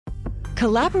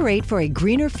Collaborate for a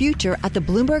greener future at the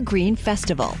Bloomberg Green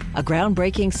Festival, a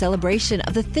groundbreaking celebration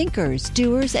of the thinkers,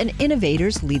 doers, and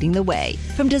innovators leading the way.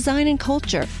 From design and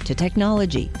culture to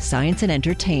technology, science, and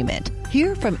entertainment.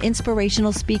 Hear from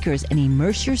inspirational speakers and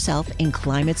immerse yourself in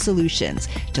climate solutions.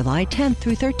 July 10th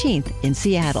through 13th in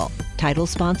Seattle. Title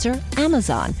sponsor,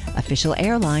 Amazon. Official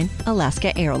airline,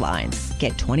 Alaska Airlines.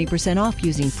 Get 20% off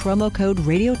using promo code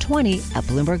radio20 at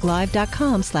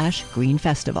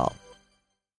bloomberglive.com/greenfestival.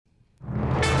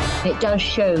 It does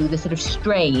show the sort of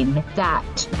strain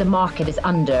that the market is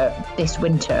under this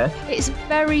winter. It's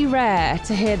very rare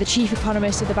to hear the chief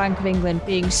economist of the Bank of England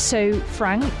being so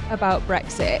frank about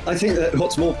Brexit. I think that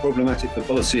what's more problematic for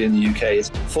policy in the UK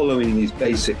is following these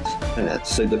basics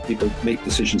so that people make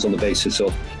decisions on the basis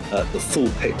of the full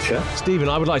picture. Stephen,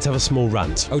 I would like to have a small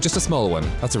rant. Oh, just a small one.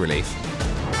 That's a relief.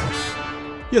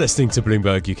 You're listening to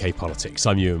Bloomberg UK Politics.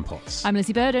 I'm Ewan Potts. I'm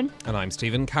Lizzie Burden. And I'm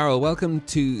Stephen Carroll. Welcome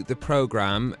to the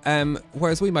programme.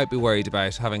 Whereas we might be worried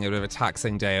about having a bit of a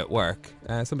taxing day at work,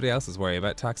 somebody else is worried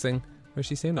about taxing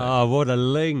Rishi Sunak. Oh, what a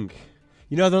link.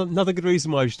 You know, another good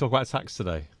reason why we should talk about tax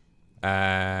today?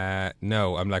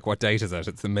 No, I'm like, what date is it?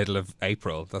 It's the middle of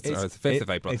April. It's the 5th of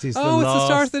April. It is the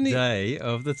last day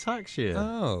of the tax year.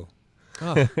 Oh.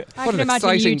 I can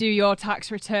imagine you do your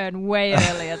tax return way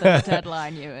earlier than the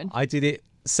deadline, Ewan. I did it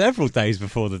several days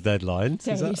before the deadline.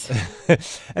 Days.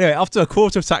 Anyway, up to a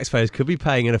quarter of taxpayers could be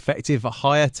paying an effective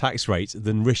higher tax rate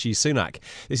than Rishi Sunak.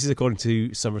 This is according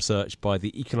to some research by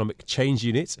the Economic Change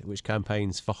Unit, which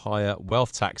campaigns for higher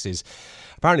wealth taxes.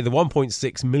 Apparently, the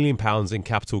 £1.6 million in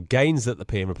capital gains that the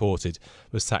PM reported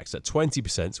was taxed at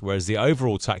 20%, whereas the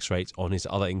overall tax rate on his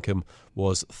other income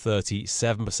was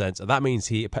 37%. And that means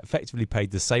he effectively paid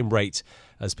the same rate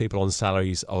as people on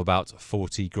salaries of about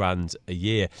 40 grand a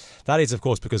year. That is, of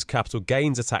course, because capital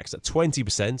gains are taxed at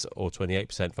 20% or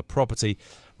 28% for property,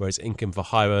 whereas income for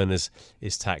higher earners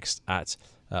is taxed at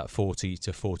 40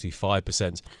 to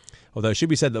 45%. Although it should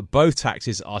be said that both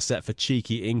taxes are set for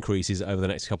cheeky increases over the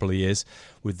next couple of years,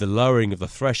 with the lowering of the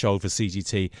threshold for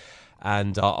CGT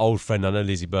and our old friend, I know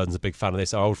Lizzie Burden's a big fan of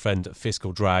this, our old friend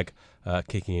fiscal drag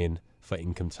kicking in for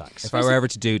income tax. If I were ever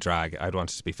to do drag, I'd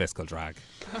want it to be fiscal drag.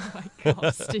 Oh my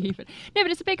God, Stephen. No,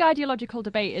 but it's a big ideological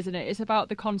debate, isn't it? It's about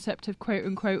the concept of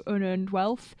quote-unquote unearned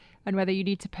wealth and whether you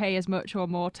need to pay as much or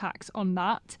more tax on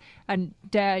that. And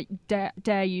dare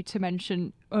you to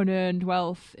mention unearned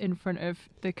wealth in front of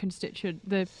the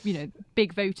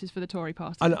big voters for the Tory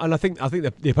party. And I think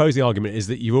the opposing argument is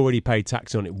that you've already paid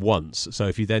tax on it once. So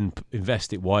if you then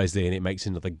invest it wisely and it makes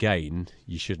another gain,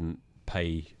 you shouldn't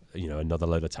pay another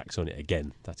load of tax on it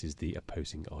again. That is the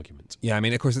opposing argument. Yeah, I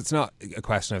mean, of course, it's not a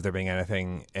question of there being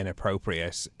anything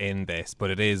inappropriate in this, but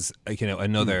it is,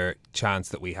 another chance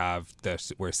that we have that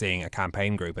we're seeing a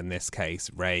campaign group, in this case,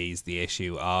 raise the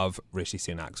issue of Rishi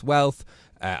Sunak's wealth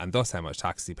and thus how much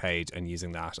tax he paid, and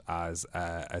using that as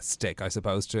a stick, I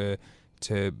suppose, to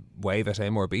wave at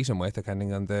him or beat him with,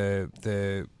 depending on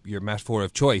your metaphor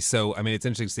of choice. So, I mean, it's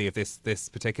interesting to see if this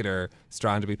particular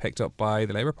strand will be picked up by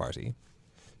the Labour Party.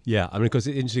 Yeah, I mean, because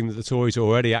it's interesting that the Tories are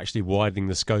already actually widening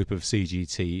the scope of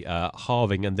CGT,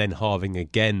 halving and then halving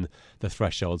again the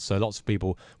threshold. So lots of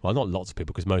people, well, not lots of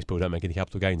people, because most people don't make any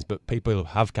capital gains, but people who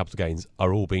have capital gains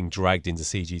are all being dragged into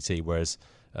CGT, whereas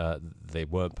they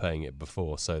weren't paying it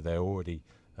before. So they're already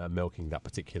milking that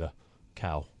particular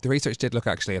cow. The research did look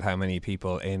actually at how many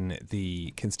people in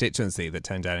the constituency that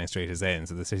 10 Downing Street is in,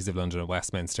 so the cities of London and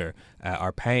Westminster,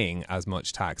 are paying as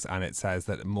much tax, and it says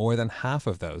that more than half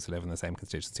of those who live in the same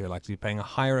constituency are likely to be paying a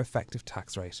higher effective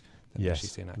tax rate than Rishi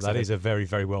Sunak. That is a very,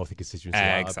 very wealthy constituency.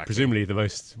 Exactly. Presumably the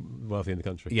most wealthy in the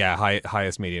country. Yeah,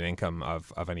 highest median income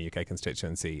of any UK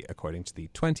constituency, according to the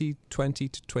 2020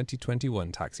 to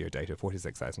 2021 tax year data.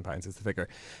 £46,000 is the figure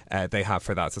they have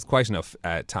for that. So it's quite enough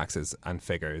taxes and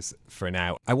figures for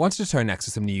now. I wanted to turn next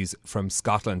to some news from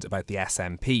Scotland about the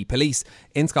SNP. Police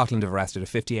in Scotland have arrested a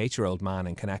 58-year-old man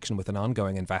in connection with an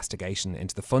ongoing investigation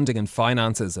into the funding and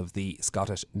finances of the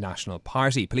Scottish National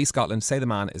Party. Police Scotland say the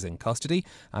man is in custody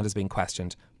and has been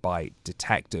questioned by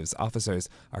detectives. Officers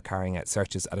are carrying out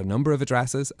searches at a number of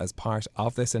addresses as part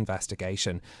of this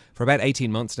investigation. For about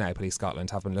 18 months now, Police Scotland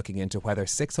have been looking into whether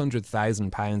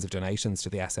 £600,000 of donations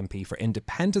to the SNP for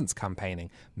independence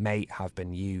campaigning may have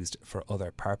been used for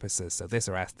other purposes. So this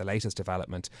arrest, the latest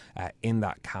development in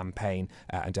that campaign,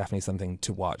 and definitely something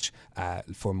to watch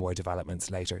for more developments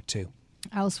later too.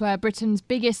 Elsewhere, Britain's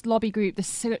biggest lobby group,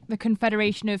 the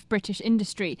Confederation of British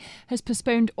Industry, has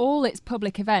postponed all its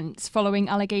public events following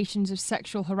allegations of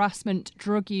sexual harassment,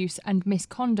 drug use and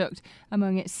misconduct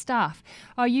among its staff.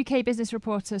 Our UK business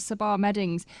reporter Sabah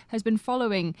Meddings has been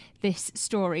following this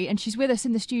story, and she's with us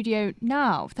in the studio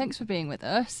now. Thanks for being with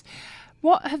us.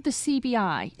 What have the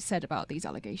CBI said about these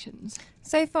allegations?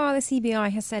 So far, the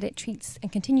CBI has said it treats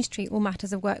and continues to treat all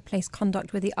matters of workplace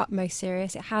conduct with the utmost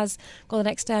seriousness. It has got an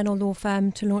external law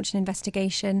firm to launch an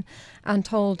investigation and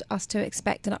told us to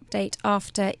expect an update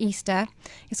after Easter.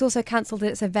 It's also cancelled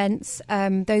its events.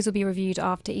 Those will be reviewed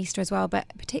after Easter as well, but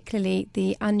particularly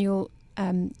the annual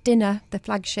dinner, the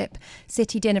flagship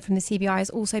city dinner from the CBI,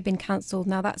 has also been cancelled.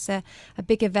 Now, that's a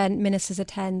big event. Ministers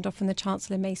attend, often the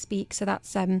Chancellor may speak, so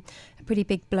that's a pretty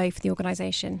big blow for the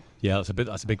organisation. Yeah,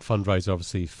 that's a big fundraiser,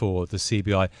 obviously, for the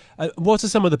CBI. What are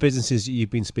some of the businesses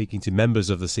you've been speaking to, members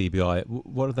of the CBI?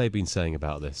 What have they been saying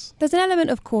about this? There's an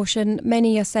element of caution.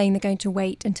 Many are saying they're going to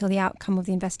wait until the outcome of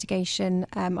the investigation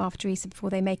after Easter before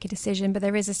they make a decision, but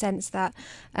there is a sense that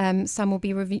some will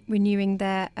be renewing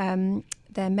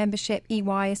their membership.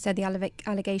 EY has said the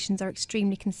allegations are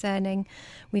extremely concerning.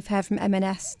 We've heard from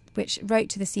M&S, which wrote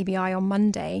to the CBI on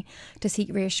Monday to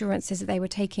seek reassurances that they were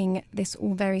taking this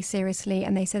all very seriously,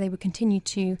 and they said they would continue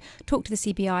to talk to the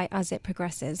CBI as it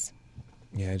progresses.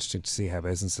 Yeah, interesting to see how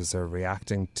businesses are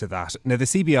reacting to that. Now, the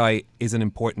CBI is an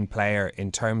important player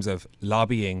in terms of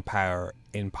lobbying power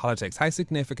in politics. How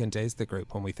significant is the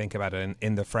group when we think about it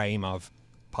in the frame of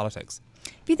politics?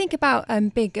 If you think about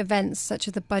big events such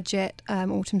as the budget,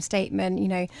 autumn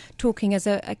statement, talking as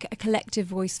a collective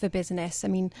voice for business. I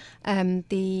mean,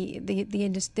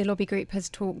 the lobby group has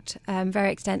talked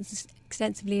very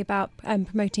extensively about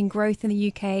promoting growth in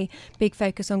the UK, big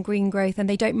focus on green growth, and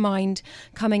they don't mind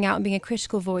coming out and being a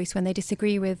critical voice when they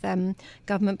disagree with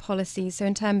government policies. So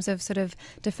in terms of sort of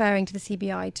deferring to the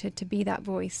CBI to be that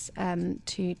voice,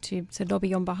 to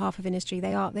lobby on behalf of industry,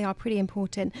 they are pretty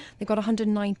important. They've got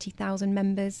 190,000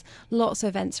 members, lots of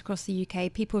events across the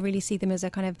UK. People really see them as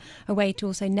a way to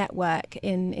also network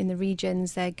in the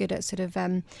regions. They're good at sort of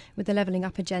with the levelling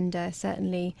up agenda,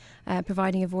 certainly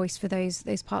providing a voice for those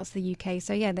parts of the UK.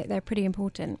 So yeah, they're pretty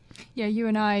important. Yeah, you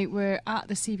and I were at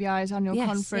the CBI's annual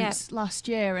conference last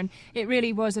year, and it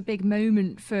really was a big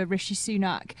moment for Rishi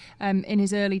Sunak in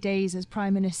his early days as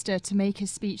Prime Minister to make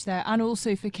his speech there, and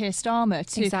also for Keir Starmer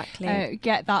to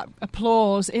get that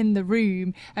applause in the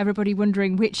room. Everybody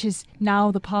wondering which is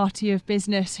now the party of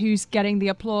business, who's getting the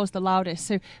applause the loudest.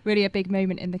 So really a big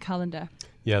moment in the calendar.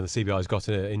 Yeah, the CBI's got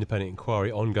an independent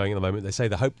inquiry ongoing at the moment. They say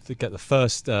they hope to get the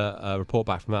first report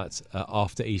back from that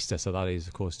after Easter. So that is,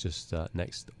 of course, just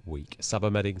next week. Saba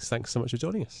Meddings, thanks so much for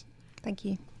joining us. Thank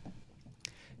you.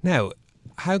 Now,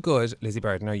 how good, Lizzie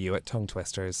Burden, are you at tongue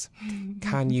twisters?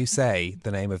 Can you say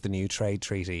the name of the new trade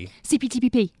treaty?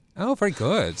 CPTPP. Oh, very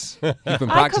good. You've been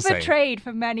practicing. I covered trade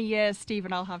for many years,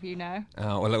 Stephen, I'll have you know.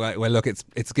 Oh, well, look, it's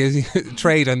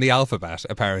trade and the alphabet,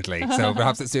 apparently. So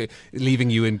perhaps it's leaving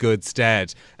you in good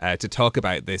stead to talk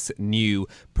about this new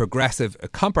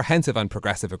comprehensive and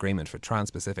progressive agreement for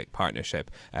Trans-Pacific Partnership.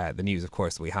 The news, of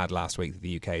course, we had last week that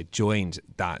the UK joined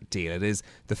that deal. It is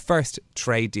the first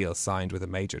trade deal signed with a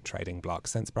major trading bloc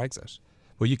since Brexit.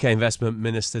 Well, UK Investment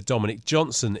Minister Dominic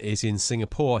Johnson is in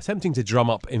Singapore attempting to drum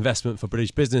up investment for British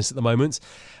business at the moment.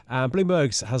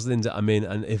 Bloomberg's Haslinda Amin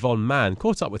and Yvonne Mann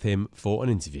caught up with him for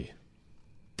an interview.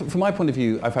 From my point of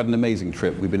view, I've had an amazing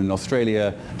trip. We've been in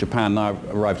Australia, Japan, now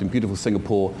I've arrived in beautiful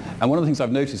Singapore. And one of the things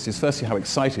I've noticed is firstly how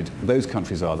excited those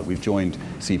countries are that we've joined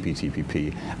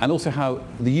CPTPP, and also how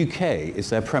the UK is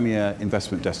their premier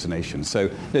investment destination. So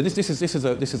this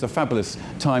is a fabulous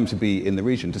time to be in the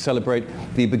region, to celebrate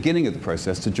the beginning of the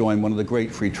process to join one of the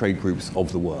great free trade groups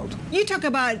of the world. You talk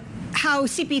about how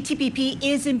CPTPP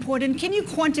is important. Can you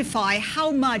quantify how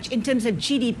much in terms of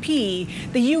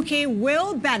GDP the UK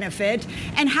will benefit,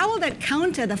 and how will that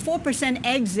counter the 4%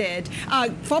 exit,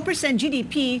 4%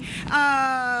 GDP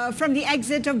from the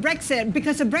exit of Brexit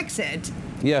because of Brexit?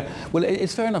 Yeah, well,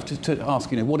 it's fair enough to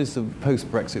ask, what is the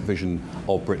post-Brexit vision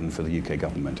of Britain for the UK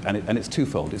government? And it's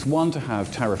twofold. It's one, to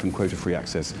have tariff and quota-free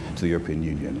access to the European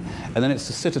Union. And then it's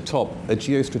to sit atop a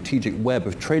geostrategic web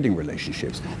of trading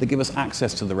relationships that give us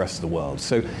access to the rest of the world.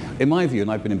 So in my view,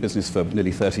 and I've been in business for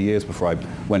nearly 30 years before I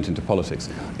went into politics,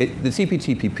 the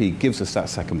CPTPP gives us that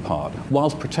second part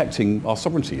whilst protecting our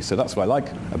sovereignty. So that's what I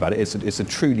like about it. It's a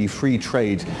truly free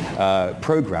trade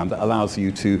program that allows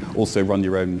you to also run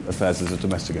your own affairs as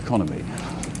a domestic economy.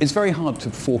 It's very hard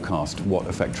to forecast what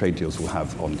effect trade deals will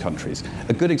have on countries.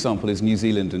 A good example is New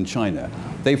Zealand and China.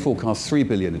 They forecast 3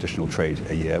 billion additional trade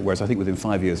a year, whereas I think within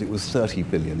 5 years it was 30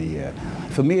 billion a year.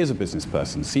 For me as a business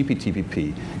person,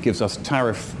 CPTPP gives us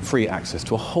tariff-free access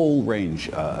to a whole range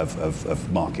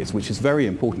of markets, which is very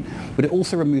important, but it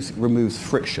also removes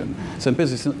friction. So in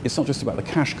business, it's not just about the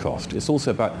cash cost, it's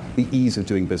also about the ease of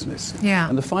doing business. Yeah.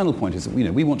 And the final point is that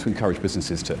we want to encourage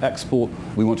businesses to export,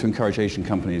 we want to encourage Asian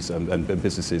companies and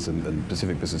businesses businesses and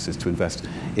Pacific businesses to invest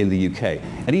in the UK.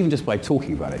 And even just by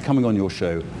talking about it, coming on your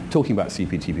show, talking about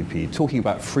CPTPP, talking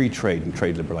about free trade and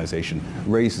trade liberalisation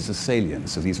raises the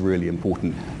salience of these really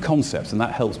important concepts, and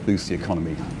that helps boost the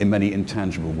economy in many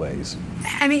intangible ways.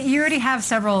 I mean, you already have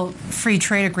several free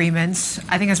trade agreements.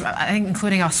 I think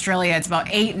including Australia, it's about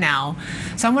 8 now.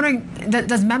 So I'm wondering,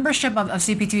 does membership of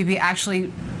CPTPP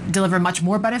actually deliver much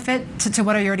more benefit to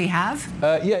what I already have?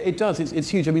 Yeah, it does. It's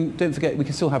huge. I mean, don't forget, we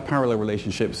can still have parallel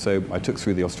relationships. So I took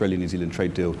through the Australia-New Zealand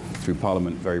trade deal through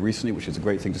Parliament very recently, which is a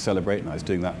great thing to celebrate, and I was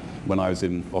doing that when I was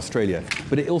in Australia.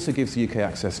 But it also gives the UK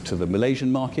access to the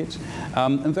Malaysian market,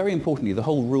 and very importantly, the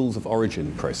whole rules of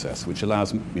origin process, which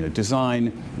allows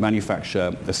design,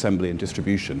 manufacture, assembly, and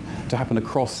distribution to happen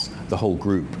across the whole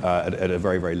group at a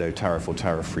very, very low tariff or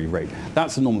tariff-free rate.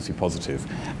 That's enormously positive.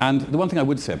 And the one thing I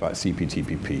would say about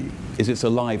CPTPP is it's a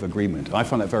live agreement. I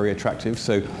find that very attractive.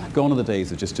 So gone are the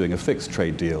days of just doing a fixed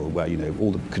trade deal where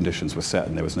all the conditions were set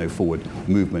and there was no forward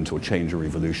movement or change or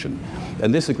evolution.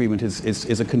 And this agreement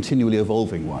is a continually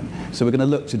evolving one. So we're going to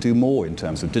look to do more in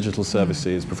terms of digital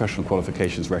services, professional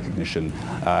qualifications recognition,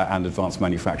 and advanced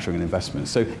manufacturing and investment.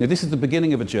 So this is the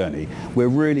beginning of a journey. We're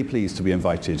really pleased to be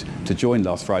invited to join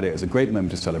last Friday. It was a great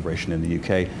moment of celebration in the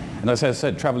UK. And as I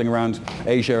said, traveling around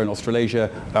Asia and Australasia,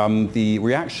 the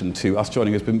reaction to us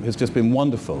joining has just been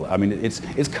wonderful. I mean,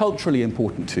 it's culturally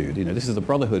important too. This is the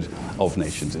brotherhood of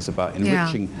nations. It's about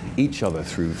enriching each other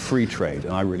through free trade,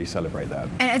 and I really celebrate that.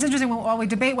 And it's interesting while we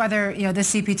debate whether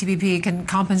this CPTPP can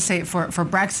compensate for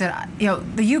Brexit.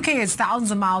 The UK is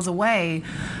thousands of miles away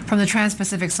from the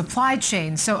Trans-Pacific supply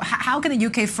chain. So how can the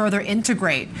UK further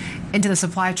integrate into the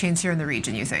supply chains here in the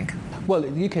region, you think? Well,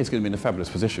 the UK is going to be in a fabulous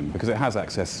position because it has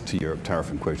access to Europe tariff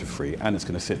and quota free, and it's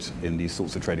going to sit in these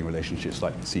sorts of trading relationships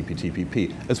like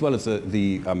CPTPP, as well as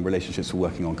the relationships we're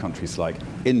working on countries like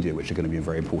India, which are going to be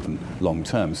very important long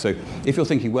term. So if you're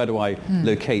thinking, where do I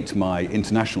locate my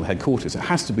international headquarters, it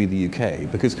has to be the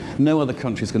UK, because no other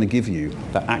country is going to give you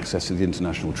that access to the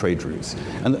international trade routes.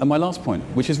 And my last point,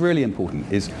 which is really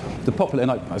important, is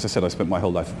as I said, I spent my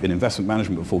whole life in investment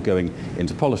management before going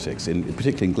into politics,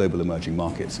 particularly in global emerging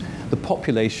markets. The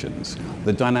populations,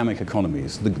 the dynamic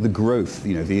economies, the growth,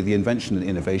 the invention and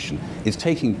innovation is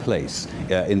taking place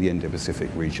in the Indo-Pacific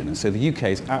region. And so the UK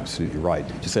is absolutely right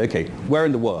to say, okay, where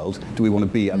in the world do we want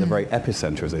to be at the very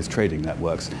epicenter of those trading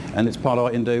networks? And it's part of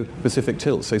our Indo-Pacific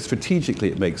tilt. So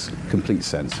strategically it makes complete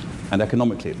sense, and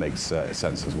economically it makes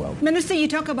sense as well. Minister, you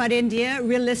talk about India.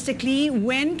 Realistically,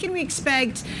 when can we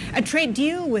expect a trade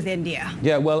deal with India?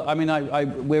 Yeah, well, I mean,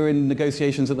 we're in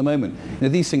negotiations at the moment.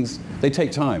 These things, they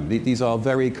take time. These are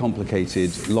very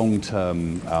complicated,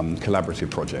 long-term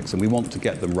collaborative projects, and we want to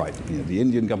get them right. The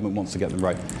Indian government wants to get them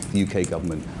right. The UK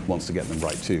government wants to get them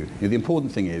right too. The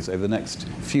important thing is, over the next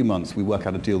few months, we work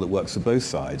out a deal that works for both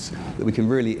sides, that we can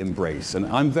really embrace. And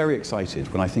I'm very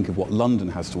excited when I think of what London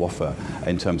has to offer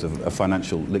in terms of a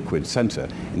financial liquid centre,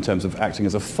 in terms of acting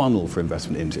as a funnel for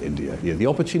investment into India. The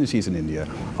opportunities in India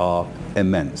are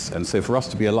immense, and so for us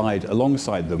to be allied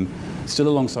alongside them, still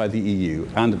alongside the EU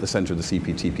and at the centre of the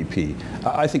CPTPP,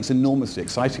 I think it's enormously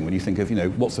exciting when you think of,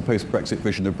 what's the post-Brexit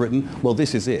vision of Britain? Well,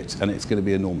 this is it, and it's going to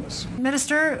be enormous.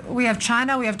 Minister, we have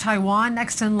China, we have Taiwan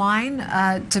next in line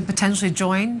to potentially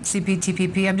join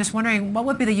CPTPP. I'm just wondering, what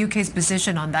would be the UK's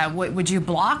position on that? Would you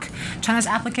block China's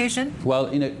application? Well,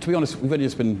 to be honest, we've only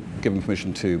just been given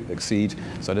permission to accede,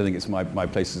 so I don't think it's my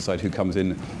place to decide who comes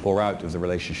in or out of the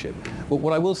relationship. But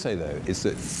what I will say, though, is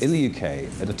that in the UK,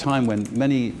 at a time when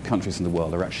many countries in the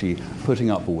world are actually putting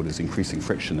up borders, increasing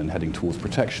friction and heading towards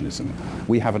protectionism,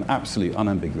 we have an absolutely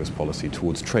unambiguous policy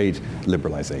towards trade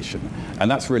liberalisation, and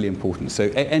that's really important. So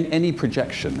any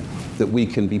projection that we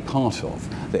can be part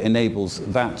of that enables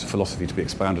that philosophy to be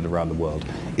expanded around the world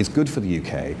is good for the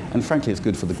UK, and frankly it's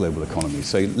good for the global economy.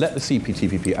 So let the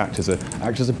CPTPP act as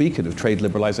a beacon of trade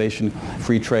liberalisation,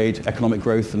 free trade, economic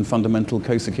growth and fundamental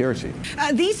co-security.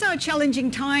 These are challenging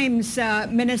times,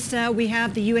 Minister. We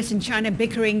have the US and China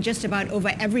bickering just about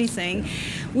over everything.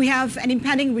 We have an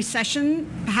impending recession,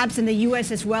 perhaps in the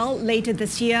US as well, later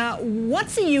this year.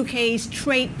 What's the UK's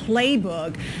trade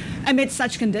playbook amid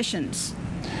such conditions?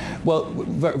 Well,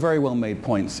 very well made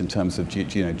points in terms of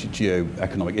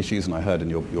geo-economic issues, and I heard in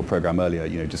your program earlier,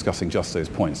 discussing just those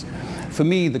points. For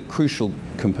me, the crucial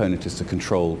component is to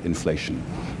control inflation.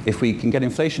 If we can get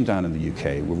inflation down in the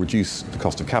UK, we'll reduce the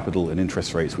cost of capital and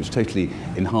interest rates, which totally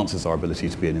enhances our ability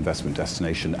to be an investment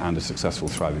destination and a successful,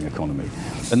 thriving economy.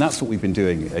 And that's what we've been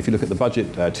doing. If you look at the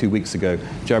budget 2 weeks ago,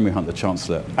 Jeremy Hunt, the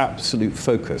Chancellor, absolute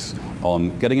focus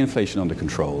on getting inflation under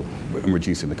control and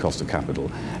reducing the cost of capital.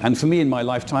 And for me, in my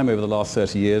lifetime, over the last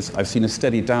 30 years, I've seen a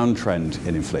steady downtrend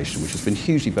in inflation, which has been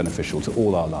hugely beneficial to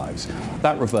all our lives.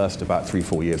 That reversed about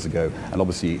 3-4 years ago and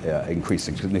obviously increased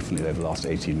significantly over the last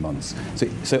 18 months.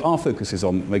 So our focus is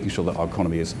on making sure that our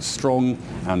economy is strong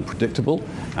and predictable,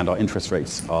 and our interest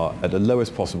rates are at the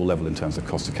lowest possible level in terms of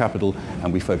cost of capital,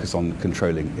 and we focus on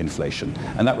controlling inflation.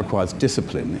 And that requires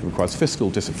discipline, it requires fiscal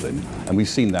discipline, and we've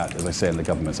seen that, as I say, in the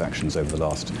government's actions over the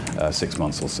last 6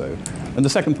 months or so. And the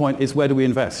second point is, where do we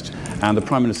invest? And the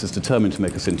Prime Minister is determined to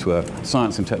make us into a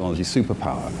science and technology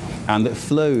superpower, and that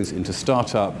flows into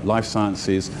startup, life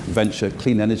sciences, venture,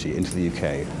 clean energy into the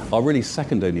UK are really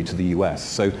second only to the US.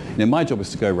 So my job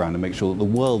is to go around and make sure that the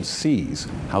world sees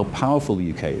how powerful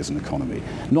the UK is an economy,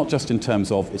 not just in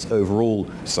terms of its overall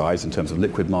size, in terms of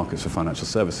liquid markets for financial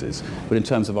services, but in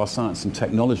terms of our science and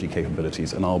technology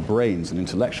capabilities and our brains and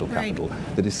intellectual capital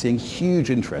that is seeing huge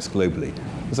interest globally.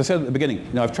 As I said at the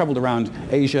beginning, I've travelled around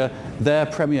Asia. Their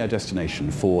premier destination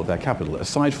for their capital,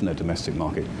 aside from their domestic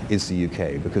market, is the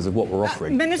UK because of what we're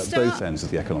offering Minister, at both ends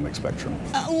of the economic spectrum.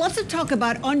 Lots of talk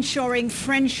about onshoring,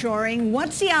 friendshoring.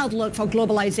 What's the outlook for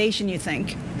globalization, you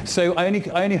think? So I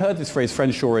only heard this phrase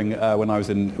friendshoring when I was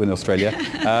in Australia,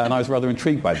 and I was rather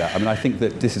intrigued by that. I mean, I think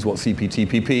that this is what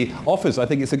CPTPP offers. I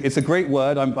think it's a great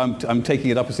word. I'm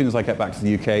taking it up as soon as I get back to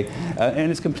the UK,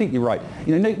 and it's completely right.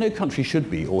 No country should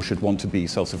be or should want to be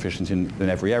self-sufficient in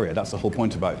every area. That's the whole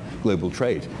point about global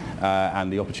trade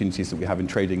and the opportunities that we have in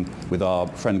trading with our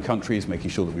friend countries, making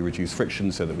sure that we reduce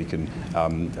friction so that we can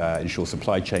ensure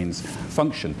supply chains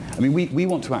function. I mean, we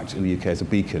want to act in the UK as a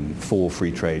beacon for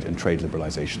free trade and trade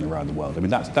liberalisation around the world. I mean,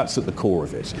 that's at the core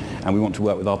of it. And we want to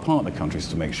work with our partner countries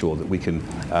to make sure that we can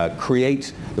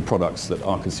create the products that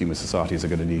our consumer societies are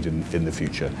going to need in the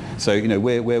future. So,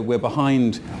 we're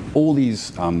behind all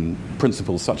these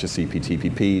principles such as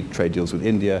CPTPP, trade deals with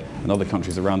India and other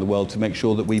countries around the world to make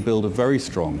sure that we build a very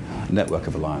strong network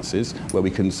of alliances where we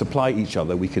can supply each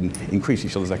other, we can increase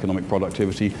each other's economic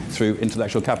productivity through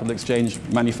intellectual capital exchange,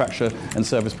 manufacture and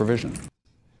service provision.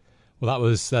 Well, that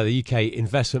was the UK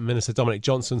Investment Minister Dominic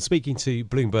Johnson speaking to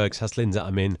Bloomberg's Haslinda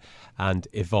Amin and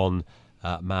Yvonne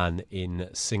Mann in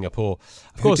Singapore.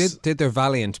 Of course, did their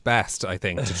valiant best, I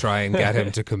think, to try and get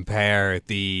him to compare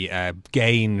the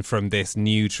gain from this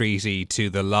new treaty to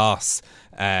the loss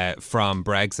from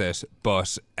Brexit,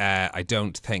 but I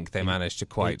don't think they managed to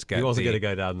quite get. He wasn't going to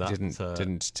go down that.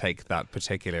 Didn't take that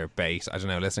particular bait. I don't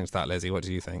know. Listening to that, Lizzie, what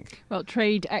do you think? Well,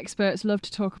 trade experts love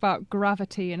to talk about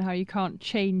gravity and how you can't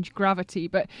change gravity,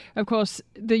 but of course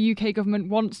the UK government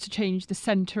wants to change the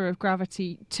centre of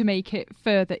gravity to make it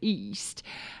further east.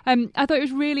 I thought it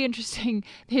was really interesting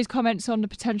his comments on the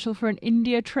potential for an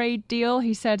India trade deal.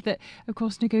 He said that, of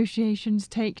course, negotiations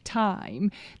take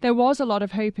time. There was a lot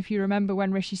of hope, if you remember,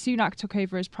 when Rishi Sunak took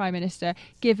over as Prime Minister,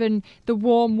 given the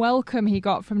warm welcome he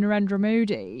got from Narendra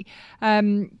Modi.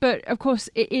 But, of course,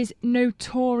 it is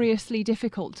notoriously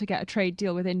difficult to get a trade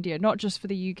deal with India, not just for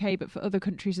the UK, but for other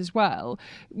countries as well.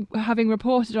 Having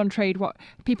reported on trade, what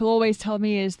people always tell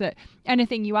me is that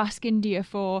anything you ask India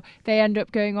for, they end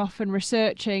up going off and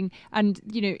researching, and,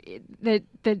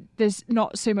 there's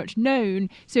not so much known,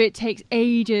 so it takes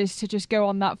ages to just go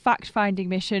on that fact-finding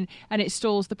mission, and it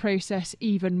stalls the process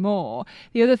even more.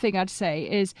 The other thing I'd say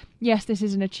is, yes, this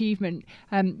is an achievement,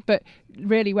 but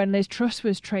really when Liz Truss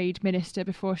was Trade Minister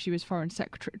before she was Foreign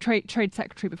Secretary, Trade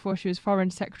Secretary before she was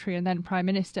Foreign Secretary and then Prime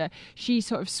Minister, she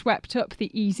sort of swept up the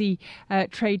easy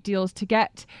trade deals to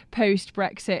get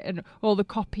post-Brexit and all the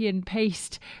copy and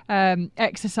paste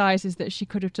exercises that she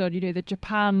could have done, the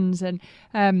Japans and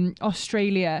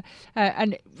Australia.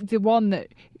 And the one that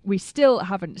we still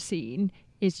haven't seen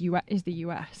is the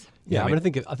US. Yeah, I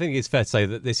think it's fair to say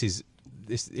that this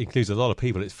includes a lot of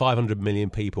people. It's 500 million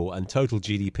people, and total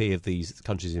GDP of these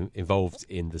countries involved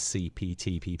in the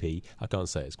CPTPP, I can't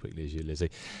say it as quickly as you, Lizzie,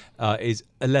 is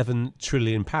 £11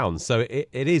 trillion. So it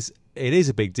is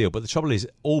a big deal. But the trouble is,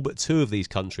 all but two of these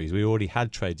countries we already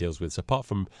had trade deals with. So apart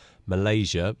from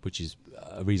Malaysia, which is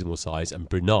a reasonable size, and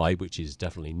Brunei, which is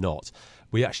definitely not,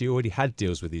 we actually already had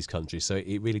deals with these countries. So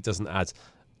it really doesn't add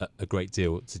a great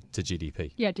deal to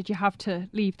GDP. Yeah, did you have to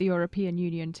leave the European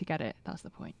Union to get it? That's the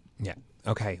point. Yeah.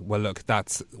 Okay, well, look,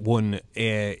 that's one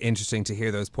interesting to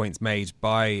hear those points made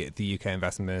by the UK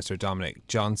Investment Minister Dominic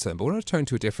Johnson. But I want to turn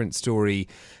to a different story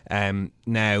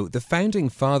now. The founding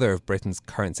father of Britain's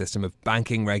current system of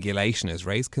banking regulation has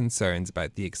raised concerns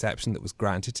about the exception that was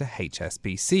granted to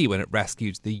HSBC when it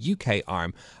rescued the UK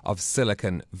arm of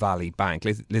Silicon Valley Bank.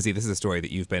 Lizzie, this is a story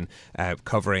that you've been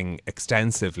covering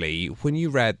extensively. When you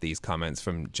read these comments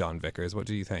from John Vickers, what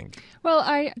do you think? Well,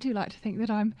 I do like to think that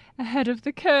I'm ahead of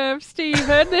the curve.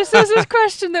 Stephen. This is a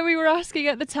question that we were asking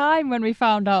at the time when we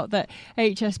found out that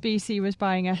HSBC was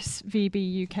buying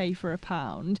SVB UK for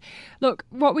 £1. Look,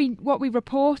 what we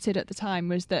reported at the time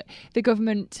was that the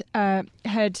government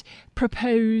had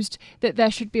proposed that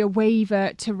there should be a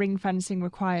waiver to ring fencing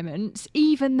requirements,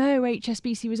 even though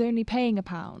HSBC was only paying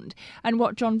 £1. And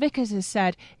what John Vickers has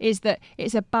said is that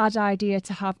it's a bad idea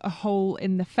to have a hole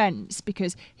in the fence,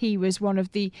 because he was one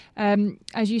of the,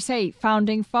 as you say,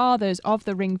 founding fathers of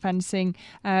the ring fencing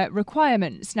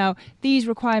requirements. Now, these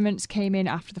requirements came in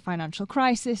after the financial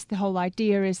crisis. The whole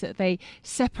idea is that they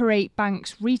separate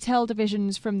banks' retail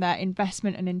divisions from their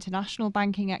investment and international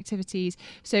banking activities.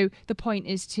 So the point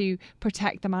is to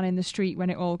protect the man in the street when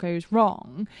it all goes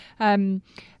wrong. And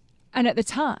at the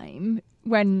time,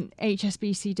 when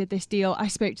HSBC did this deal, I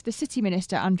spoke to the City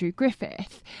Minister, Andrew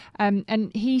Griffith,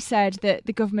 and he said that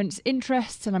the government's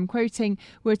interests, and I'm quoting,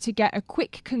 were to get a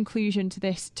quick conclusion to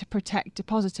this to protect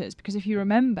depositors. Because if you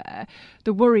remember,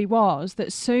 the worry was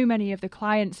that so many of the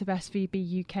clients of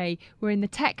SVB UK were in the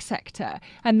tech sector,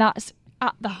 and that's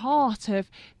at the heart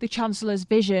of the Chancellor's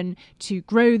vision to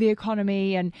grow the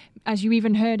economy, and as you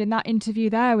even heard in that interview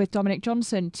there with Dominic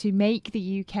Johnson, to make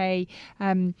the UK,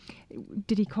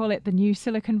 did he call it the new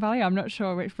Silicon Valley? I'm not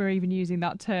sure if we're even using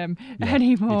that term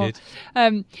anymore. He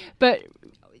did. But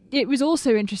it was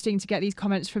also interesting to get these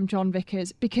comments from John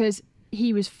Vickers, because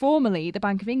he was formerly the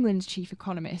Bank of England's chief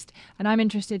economist, and I'm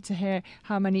interested to hear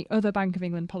how many other Bank of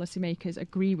England policymakers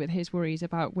agree with his worries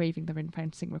about waiving the ring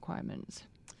fencing requirements.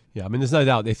 Yeah, I mean, there's no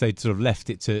doubt if they'd sort of left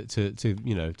it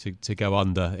to go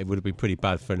under, it would have been pretty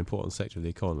bad for an important sector of the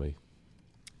economy.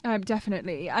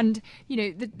 Definitely. And,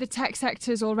 the tech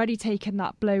sector's already taken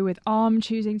that blow with Arm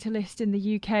choosing to list in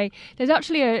the UK. There's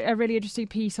actually a really interesting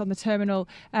piece on the terminal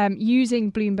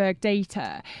using Bloomberg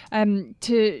data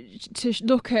to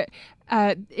look at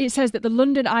it says that the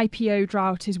London IPO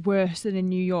drought is worse than in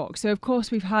New York. So, of course,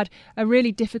 we've had a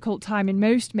really difficult time in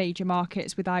most major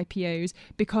markets with IPOs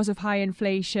because of high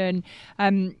inflation.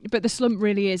 But the slump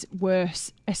really is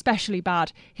worse, especially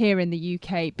bad here in the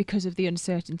UK because of the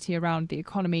uncertainty around the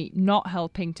economy not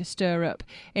helping to stir up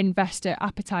investor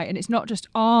appetite. And it's not just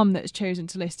Arm that's chosen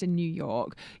to list in New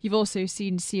York. You've also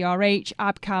seen CRH,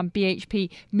 Abcam, BHP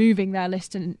moving their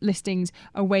listings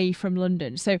away from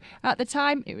London. So at the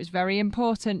time, it was very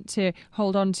important to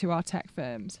hold on to our tech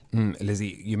firms.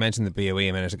 Lizzie, you mentioned the BOE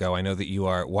a minute ago. I know that you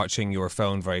are watching your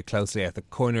phone very closely at the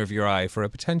corner of your eye for a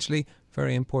potentially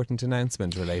very important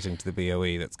announcement relating to the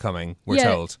BOE that's coming, we're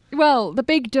told. Well, the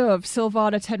big dove,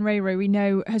 Silvana Tenreiro, we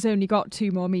know has only got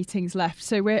 2 more meetings left.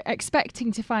 So we're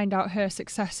expecting to find out her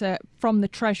successor from the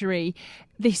Treasury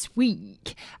this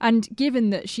week. And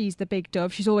given that she's the big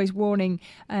dove, she's always warning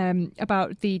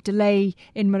about the delay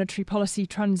in monetary policy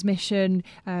transmission,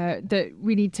 that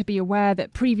we need to be aware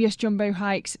that previous jumbo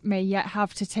hikes may yet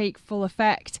have to take full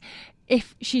effect.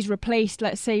 If she's replaced,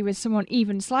 let's say, with someone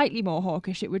even slightly more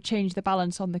hawkish, it would change the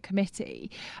balance on the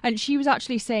committee. And she was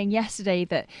actually saying yesterday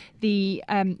that the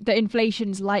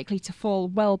inflation's likely to fall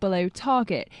well below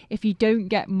target if you don't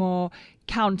get more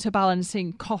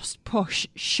counterbalancing cost push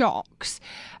shocks.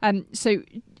 So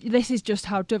this is just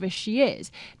how dovish she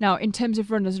is. Now, in terms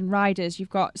of runners and riders, you've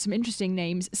got some interesting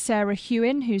names. Sarah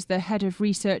Hewin, who's the head of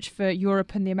research for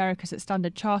Europe and the Americas at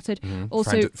Standard Chartered.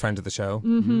 Also, friend of the show.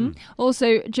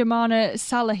 Also, Jumana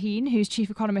Salahin, who's chief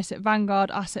economist at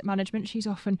Vanguard Asset Management. She's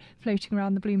often floating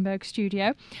around the Bloomberg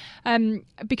studio.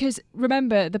 Because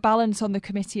remember, the balance on the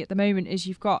committee at the moment is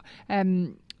you've got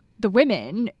the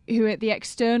women who are the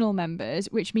external members,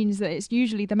 which means that it's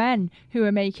usually the men who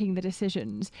are making the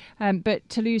decisions. But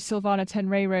to lose Silvana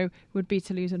Tenreiro would be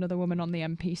to lose another woman on the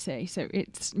MPC. So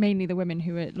it's mainly the women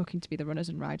who are looking to be the runners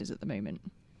and riders at the moment.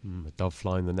 A dove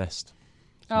flying the nest.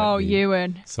 Oh,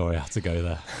 Ewan. Sorry, I had to go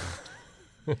there.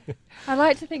 I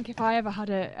like to think if I ever had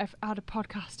a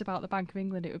podcast about the Bank of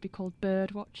England, it would be called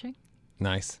Bird Watching.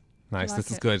 Nice. Like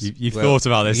this is good. You've thought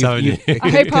about this, haven't you? I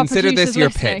hope consider this your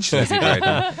listening. pitch, Lizzie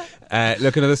Borden.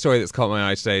 Look, another story that's caught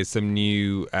my eye today is some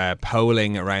new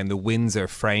polling around the Windsor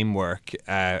framework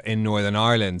in Northern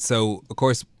Ireland. So, of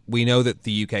course, we know that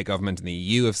the UK government and the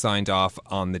EU have signed off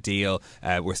on the deal.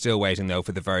 We're still waiting, though,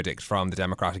 for the verdict from the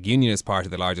Democratic Unionist Party,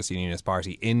 the largest unionist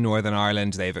party in Northern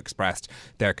Ireland. They've expressed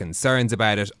their concerns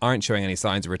about it, aren't showing any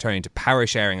signs of returning to power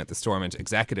sharing at the Stormont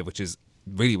executive, which is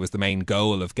really was the main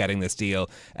goal of getting this deal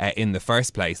in the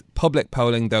first place. Public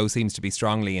polling, though, seems to be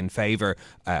strongly in favour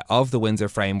of the Windsor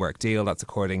Framework deal. That's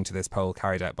according to this poll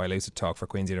carried out by Lucid Talk for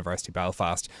Queen's University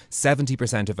Belfast.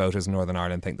 70% of voters in Northern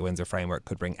Ireland think the Windsor Framework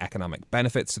could bring economic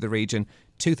benefits to the region.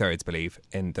 2/3 believe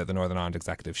in that the Northern Ireland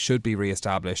Executive should be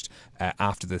re-established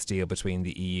after this deal between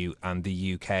the EU and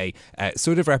the UK,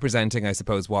 sort of representing, I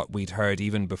suppose, what we'd heard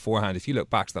even beforehand. If you look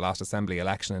back to the last Assembly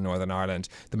election in Northern Ireland,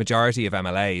 the majority of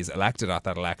MLAs elected at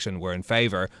that election were in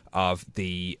favour of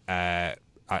the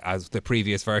as the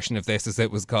previous version of this, as it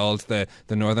was called, the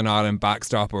Northern Ireland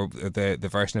backstop, or the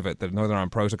version of it, the Northern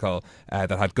Ireland Protocol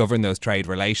that had governed those trade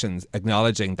relations,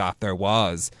 acknowledging that there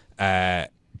was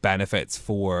benefits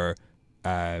for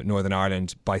Northern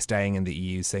Ireland by staying in the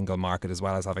EU single market, as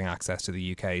well as having access to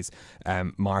the UK's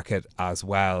market as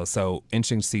well. So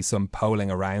interesting to see some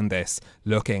polling around this,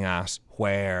 looking at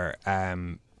where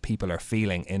people are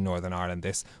feeling in Northern Ireland.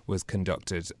 This was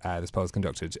conducted, this poll was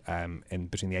conducted in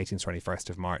between the 18th and 21st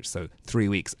of March, so 3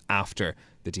 weeks after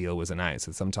the deal was announced.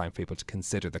 It's some time for people to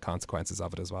consider the consequences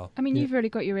of it as well. I mean, you've really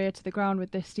got your ear to the ground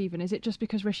with this, Stephen. Is it just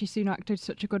because Rishi Sunak did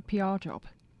such a good PR job?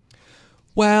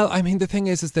 Well, I mean, the thing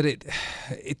is that it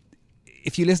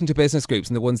if you listen to business groups,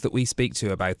 and the ones that we speak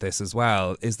to about this as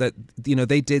well, is that, you know,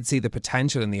 they did see the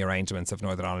potential in the arrangements of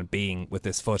Northern Ireland being with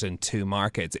this foot in two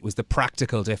markets. It was the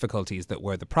practical difficulties that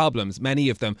were the problems. Many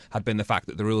of them had been the fact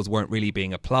that the rules weren't really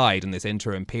being applied in this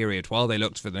interim period while they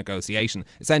looked for the negotiation.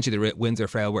 Essentially, the Windsor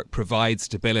Framework provides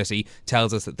stability,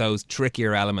 tells us that those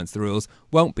trickier elements, the rules,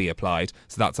 won't be applied.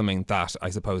 So that's something that,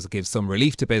 I suppose, gives some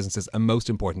relief to businesses and, most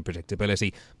important,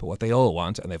 predictability. But what they all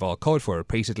want, and they've all called for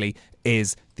repeatedly,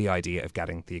 is the idea of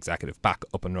getting the executive back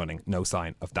up and running. No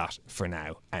sign of that for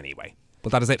now anyway.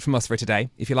 But that is it from us for today.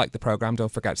 If you like the programme,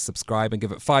 don't forget to subscribe and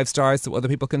give it 5 stars so other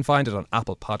people can find it on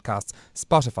Apple Podcasts,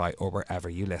 Spotify, or wherever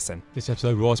you listen. This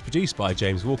episode was produced by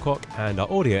James Walcock, and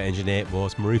our audio engineer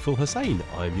was Maruful Hussain.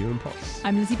 I'm Ewan Potts.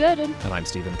 I'm Lizzie Burden. And I'm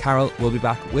Stephen Carroll. We'll be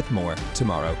back with more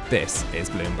tomorrow. This is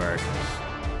Bloomberg.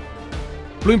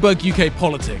 Bloomberg UK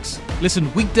Politics.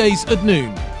 Listen weekdays at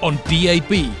noon on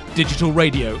DAB Digital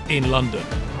Radio in London.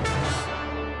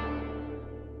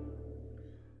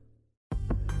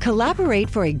 Collaborate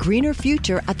for a greener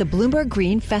future at the Bloomberg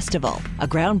Green Festival, a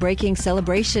groundbreaking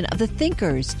celebration of the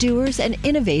thinkers, doers, and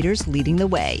innovators leading the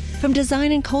way. From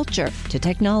design and culture to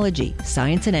technology,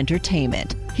 science, and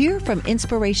entertainment. Hear from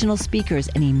inspirational speakers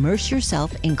and immerse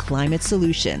yourself in climate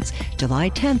solutions.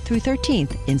 July 10th through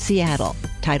 13th in Seattle.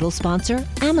 Title sponsor,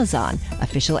 Amazon.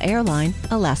 Official airline,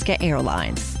 Alaska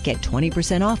Airlines. Get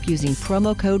 20% off using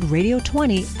promo code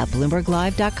RADIO20 at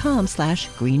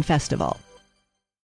BloombergLive.com/Green Festival.